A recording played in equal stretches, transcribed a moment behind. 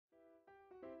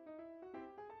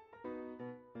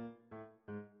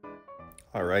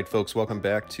All right, folks, welcome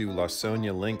back to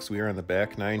Lawsonia Links. We are on the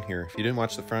back nine here. If you didn't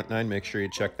watch the front nine, make sure you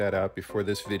check that out before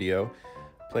this video.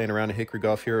 Playing around a Hickory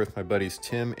golf here with my buddies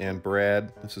Tim and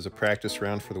Brad. This is a practice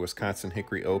round for the Wisconsin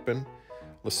Hickory Open.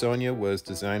 Lawsonia was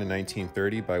designed in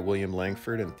 1930 by William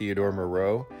Langford and Theodore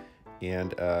Moreau,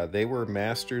 and they were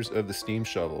masters of the steam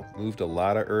shovel. Moved a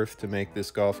lot of earth to make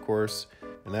this golf course,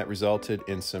 and that resulted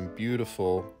in some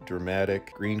beautiful,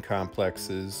 dramatic green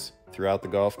complexes throughout the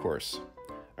golf course.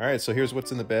 All right, so here's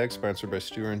what's in the bag, sponsored by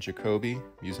Stewart and Jacoby.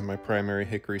 Using my primary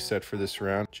Hickory set for this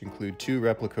round, which include 2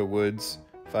 replica woods,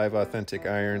 5 authentic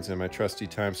irons, and my trusty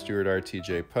Time Stewart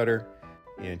RTJ putter.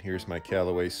 And here's my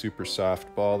Callaway super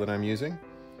soft ball that I'm using.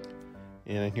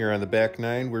 And here on the back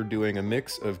nine, we're doing a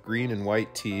mix of green and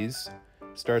white tees.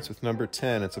 Starts with number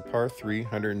 10. It's a par 3,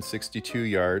 162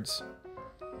 yards.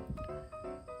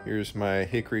 Here's my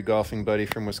Hickory golfing buddy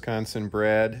from Wisconsin,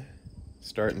 Brad,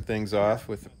 starting things off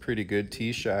with a pretty good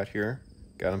tee shot here.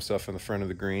 Got himself in the front of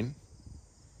the green.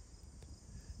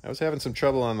 I was having some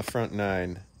trouble on the front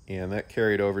nine, and that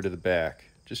carried over to the back.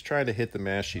 Just trying to hit the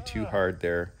mashie too hard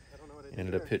there.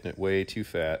 Ended up hitting it way too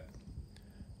fat.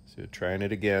 So trying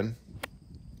it again.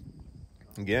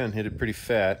 Again, hit it pretty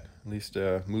fat. At least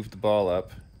moved the ball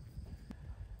up.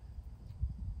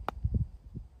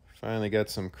 Finally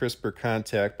got some crisper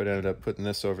contact, but ended up putting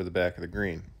this over the back of the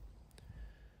green.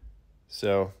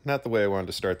 So, not the way I wanted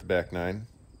to start the back nine.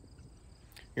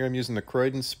 Here I'm using the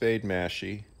Kroydon Spade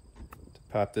Mashie to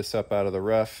pop this up out of the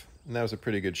rough, and that was a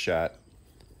pretty good shot.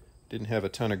 Didn't have a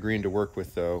ton of green to work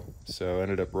with though, so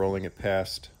ended up rolling it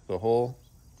past the hole.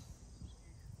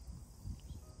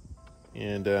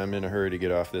 And I'm in a hurry to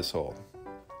get off this hole.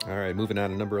 Alright, moving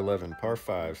on to number 11, par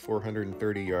 5,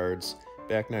 430 yards.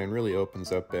 Back nine really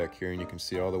opens up back here, and you can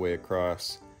see all the way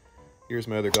across. Here's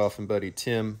my other golfing buddy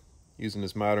Tim, using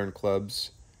his modern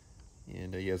clubs,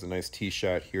 and he has a nice tee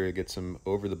shot here to get him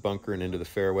over the bunker and into the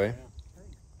fairway.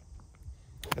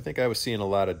 I think I was seeing a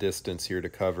lot of distance here to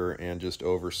cover and just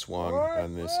overswung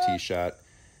on this tee shot.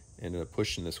 Ended up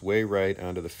pushing this way right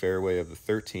onto the fairway of the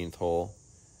 13th hole,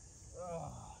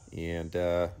 and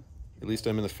at least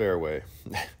I'm in the fairway.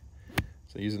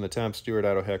 So using the Tom Stewart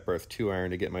Auto Hackbarth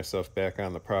 2-iron to get myself back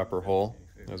on the proper hole.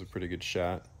 That was a pretty good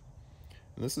shot.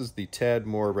 And this is the Tad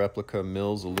Moore replica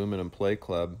Mills Aluminum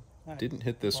Playclub. Didn't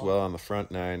hit this well on the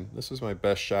front nine. This was my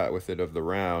best shot with it of the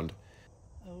round.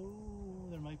 Oh,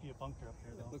 there might be a bunker up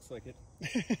here though. Looks like it.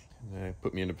 And that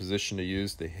put me in a position to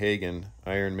use the Hagen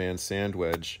Iron Man sand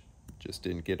wedge. Just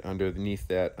didn't get underneath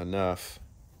that enough.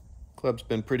 Club's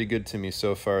been pretty good to me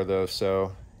so far though,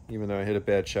 so even though I hit a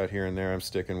bad shot here and there, I'm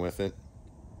sticking with it.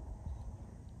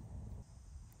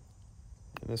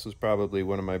 And this was probably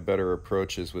one of my better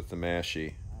approaches with the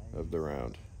mashie of the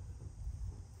round.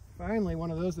 Finally,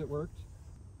 one of those that worked.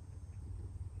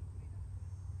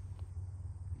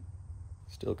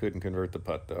 Still couldn't convert the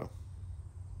putt though.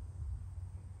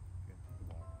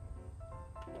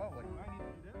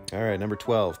 All right, number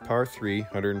 12, par 3,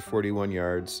 141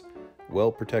 yards.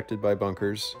 Well protected by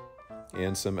bunkers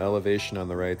and some elevation on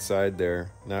the right side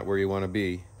there. Not where you want to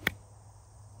be.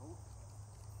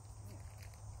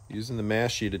 Using the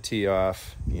mashie to tee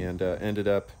off, and ended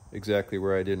up exactly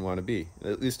where I didn't want to be.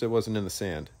 At least it wasn't in the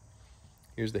sand.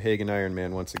 Here's the Hagen Iron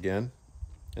Man once again,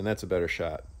 and that's a better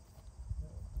shot.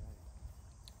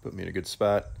 Put me in a good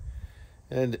spot,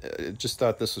 and just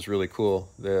thought this was really cool.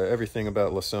 Everything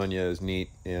about Lawsonia is neat,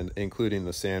 and including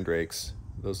the sand rakes.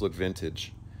 Those look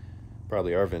vintage,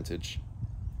 probably are vintage.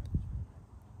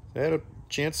 I had a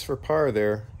chance for par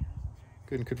there.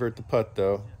 Couldn't convert the putt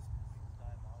though.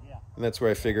 And that's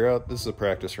where I figure out this is a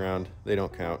practice round. They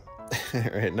don't count. All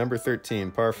right, number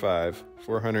 13, par 5,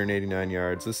 489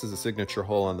 yards. This is a signature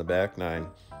hole on the back nine.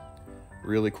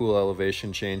 Really cool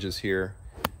elevation changes here.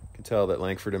 You can tell that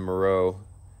Langford and Moreau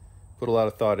put a lot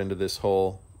of thought into this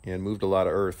hole and moved a lot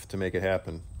of earth to make it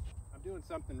happen. I'm doing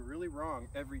something really wrong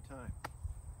every time.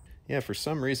 Yeah, for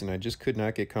some reason, I just could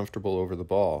not get comfortable over the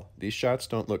ball. These shots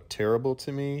don't look terrible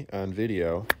to me on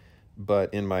video,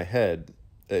 but in my head,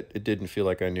 it didn't feel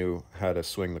like I knew how to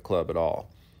swing the club at all.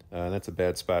 That's a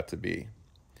bad spot to be.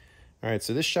 All right,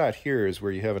 so this shot here is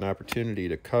where you have an opportunity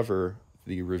to cover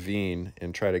the ravine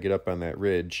and try to get up on that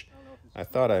ridge. I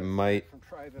thought I might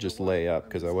just lay up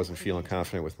because I wasn't feeling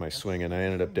confident with my swing, and I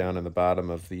ended up down in the bottom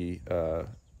of the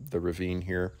ravine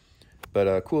here. But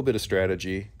a cool bit of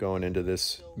strategy going into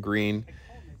this green.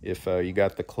 If you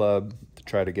got the club to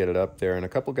try to get it up there, and a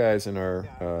couple guys in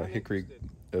our Hickory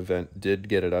event did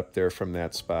get it up there from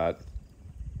that spot.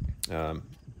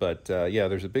 But yeah,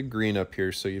 there's a big green up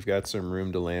here, so you've got some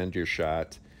room to land your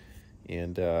shot.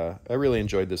 And I really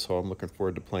enjoyed this hole. I'm looking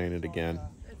forward to playing it again.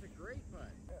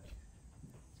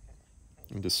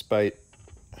 And despite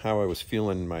how I was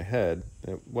feeling in my head,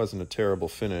 it wasn't a terrible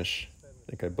finish. I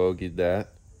think I bogeyed that.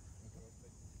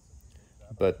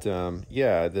 But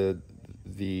yeah, the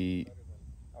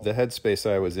headspace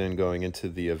I was in going into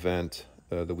the event,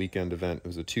 the weekend event, it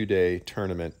was a 2-day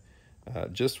tournament,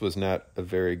 just was not a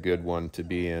very good one to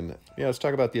be in. Yeah, let's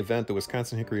talk about the event. The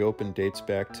Wisconsin Hickory Open dates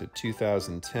back to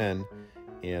 2010,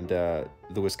 and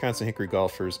the Wisconsin Hickory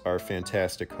golfers are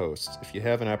fantastic hosts. If you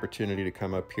have an opportunity to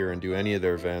come up here and do any of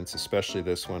their events, especially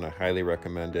this one, I highly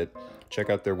recommend it. Check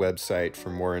out their website for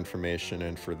more information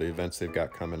and for the events they've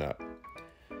got coming up.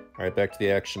 All right, back to the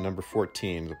action. Number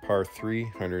 14, the par 3,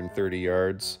 130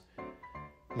 yards.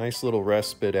 Nice little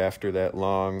respite after that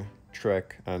long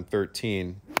trek on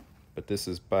 13, but this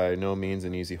is by no means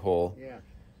an easy hole. Yeah.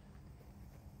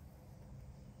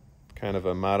 Kind of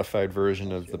a modified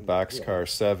version of the Boxcar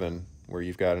 7, where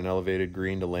you've got an elevated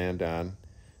green to land on,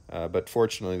 but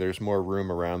fortunately there's more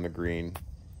room around the green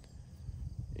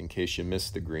in case you miss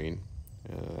the green.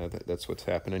 That's what's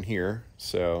happening here.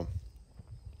 So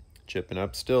chipping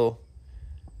up still.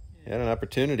 Had an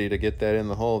opportunity to get that in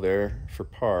the hole there for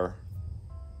par.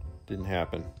 Didn't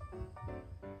happen.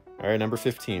 All right, number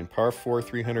 15, par 4,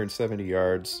 370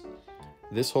 yards.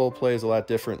 This hole plays a lot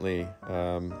differently,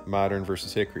 modern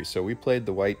versus Hickory. So we played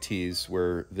the white tees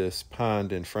where this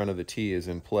pond in front of the tee is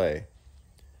in play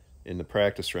in the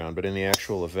practice round, but in the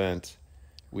actual event,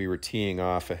 we were teeing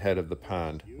off ahead of the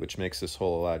pond, which makes this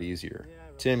hole a lot easier.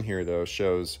 Tim here, though,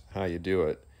 shows how you do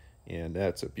it, and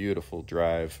that's a beautiful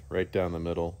drive right down the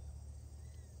middle.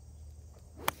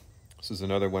 This is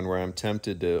another one where I'm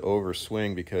tempted to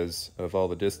overswing because of all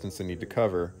the distance I need to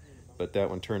cover, but that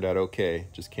one turned out okay.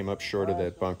 Just came up short of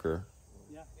that bunker.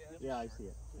 Yeah, I see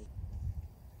it.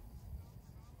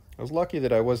 I was lucky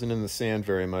that I wasn't in the sand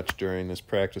very much during this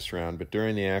practice round, but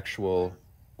during the actual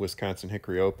Wisconsin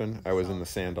Hickory Open, I was in the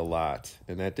sand a lot,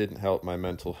 and that didn't help my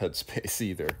mental headspace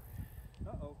either.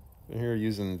 I'm here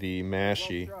using the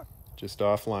Mashie, just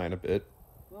offline a bit.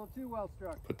 A little too well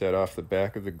struck. Put that off the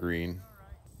back of the green.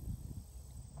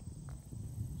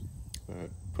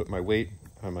 Put my weight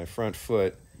on my front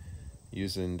foot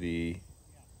using the,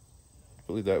 I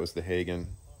believe that was the Hagen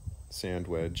sand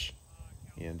wedge,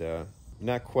 and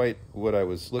not quite what I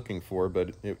was looking for,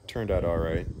 but it turned out all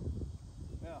right.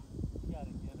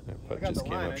 That putt just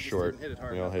came up short.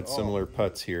 We all had similar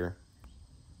putts here.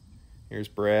 Here's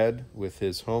Brad with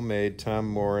his homemade Tom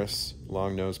Morris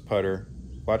long nose putter.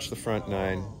 Watch the front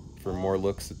nine for more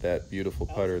looks at that beautiful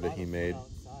putter that he made,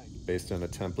 based on a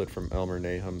template from Elmer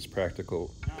Nahum's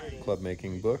Practical Club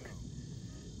Making book.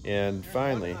 And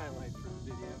finally,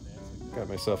 got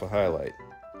myself a highlight.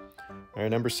 All right,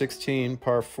 number 16,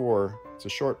 par 4. It's a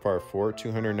short par 4,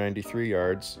 293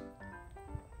 yards.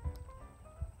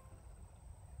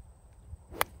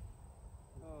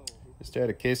 Just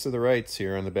had a case of the rights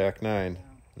here on the back nine,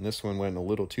 and this one went a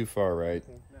little too far right.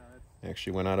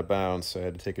 Actually went out of bounds, so I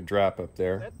had to take a drop up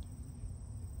there.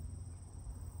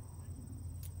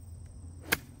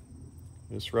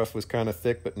 This rough was kind of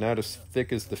thick, but not as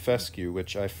thick as the fescue,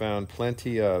 which I found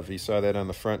plenty of. You saw that on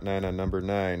the front nine on number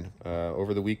 9.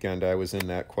 Over the weekend, I was in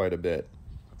that quite a bit.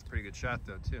 That's a pretty good shot,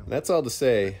 though, too. That's all to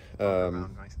say.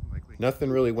 Nothing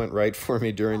really went right for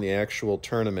me during the actual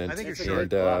tournament. I think you're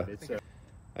short.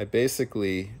 I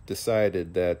basically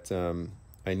decided that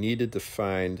I needed to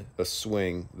find a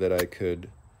swing that I could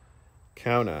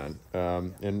count on.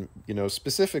 And, you know,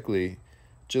 specifically,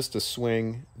 just a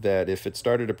swing that if it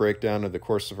started to break down in the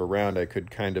course of a round, I could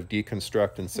kind of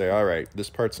deconstruct and say, all right, this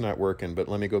part's not working, but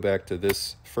let me go back to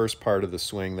this first part of the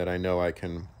swing that I know I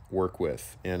can work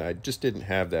with. And I just didn't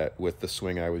have that with the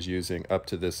swing I was using up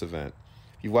to this event.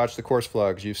 If you've watched the course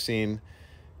vlogs, you've seen,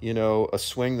 you know, a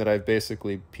swing that I've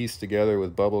basically pieced together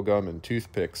with bubble gum and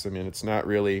toothpicks. I mean, it's not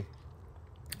really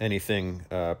anything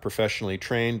professionally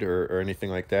trained or anything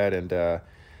like that. And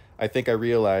I think I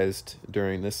realized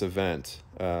during this event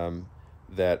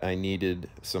that I needed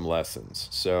some lessons.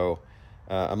 So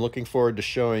I'm looking forward to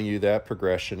showing you that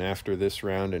progression after this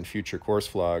round and future course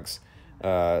vlogs,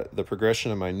 the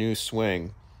progression of my new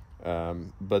swing.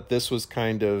 But this was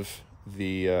kind of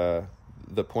the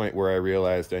point where I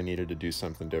realized I needed to do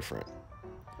something different.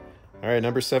 All right,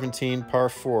 number 17, par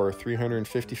 4,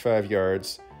 355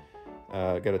 yards.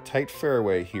 Got a tight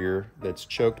fairway here that's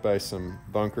choked by some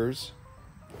bunkers.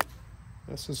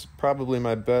 This is probably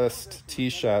my best tee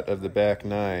shot of the back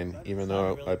nine, even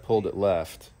though I pulled it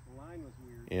left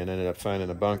and ended up finding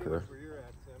a bunker.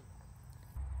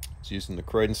 Just using the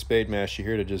Kroydon Spade Mashie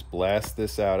here to just blast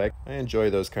this out. I enjoy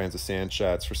those kinds of sand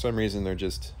shots. For some reason, they're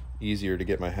just easier to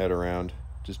get my head around.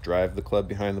 Just drive the club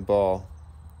behind the ball.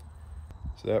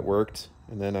 So that worked.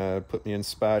 And then put me in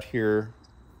spot here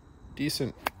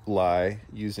decent lie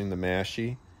using the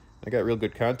Mashie. I got real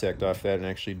good contact off that and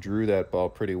actually drew that ball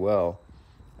pretty well.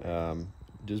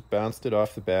 Just bounced it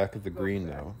off the back of the green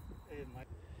though.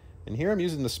 And here I'm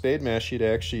using the Spade Mashie to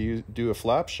actually do a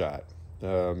flop shot.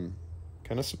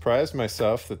 Kind of surprised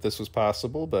myself that this was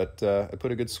possible, but I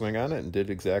put a good swing on it and did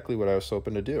exactly what I was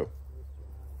hoping to do.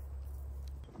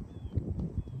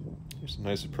 Here's a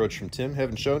nice approach from Tim.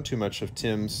 Haven't shown too much of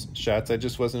Tim's shots. I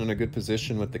just wasn't in a good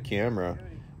position with the camera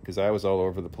because I was all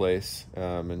over the place.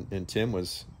 And Tim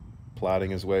was plodding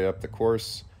his way up the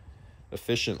course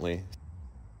efficiently.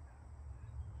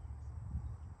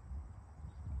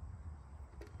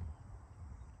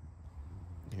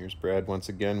 Here's Brad once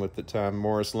again with the Tom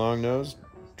Morris long nose,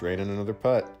 draining another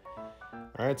putt.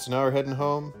 All right, so now we're heading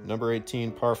home. Number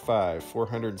 18, par 5,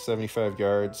 475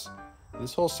 yards.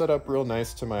 This hole set up real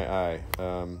nice to my eye.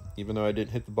 Even though I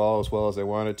didn't hit the ball as well as I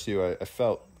wanted to, I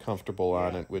felt comfortable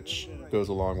on it, which goes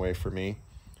a long way for me.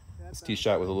 This tee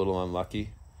shot was a little unlucky,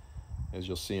 as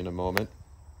you'll see in a moment.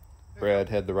 Brad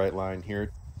had the right line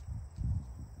here.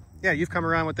 Yeah, you've come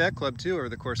around with that club too over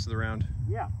the course of the round.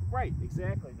 Yeah, right,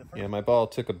 exactly. Yeah, my ball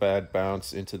took a bad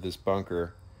bounce into this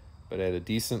bunker, but I had a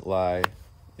decent lie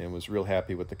and was real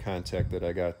happy with the contact that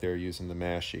I got there using the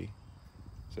Mashie.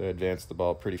 So I advanced the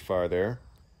ball pretty far there.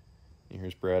 And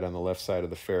here's Brad on the left side of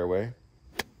the fairway.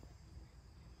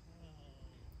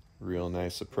 Real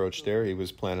nice approach there. He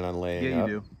was planning on laying up.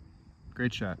 Yeah, you do.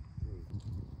 Great shot.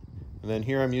 And then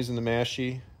here I'm using the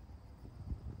Mashie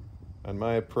on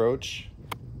my approach.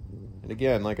 And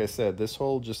again, like I said, this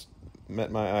hole just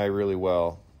met my eye really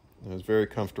well. I was very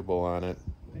comfortable on it.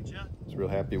 I was real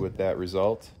happy with that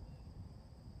result.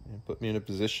 And put me in a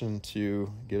position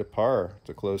to get a par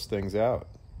to close things out.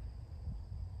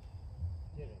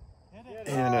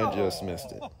 And I just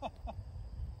missed it.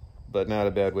 But not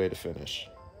a bad way to finish.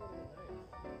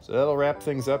 So that'll wrap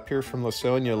things up here from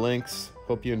Lawsonia Links.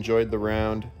 Hope you enjoyed the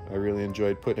round. I really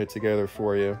enjoyed putting it together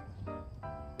for you.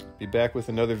 Be back with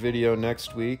another video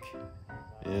next week.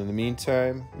 In the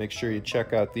meantime, make sure you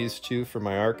check out these two for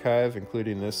my archive,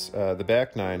 including this, the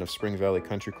back nine of Spring Valley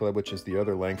Country Club, which is the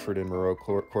other Langford and Moreau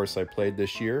course I played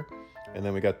this year. And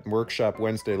then we got Workshop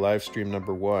Wednesday live stream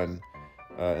number 1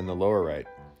 in the lower right.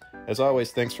 As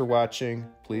always, thanks for watching.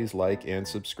 Please like and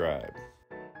subscribe.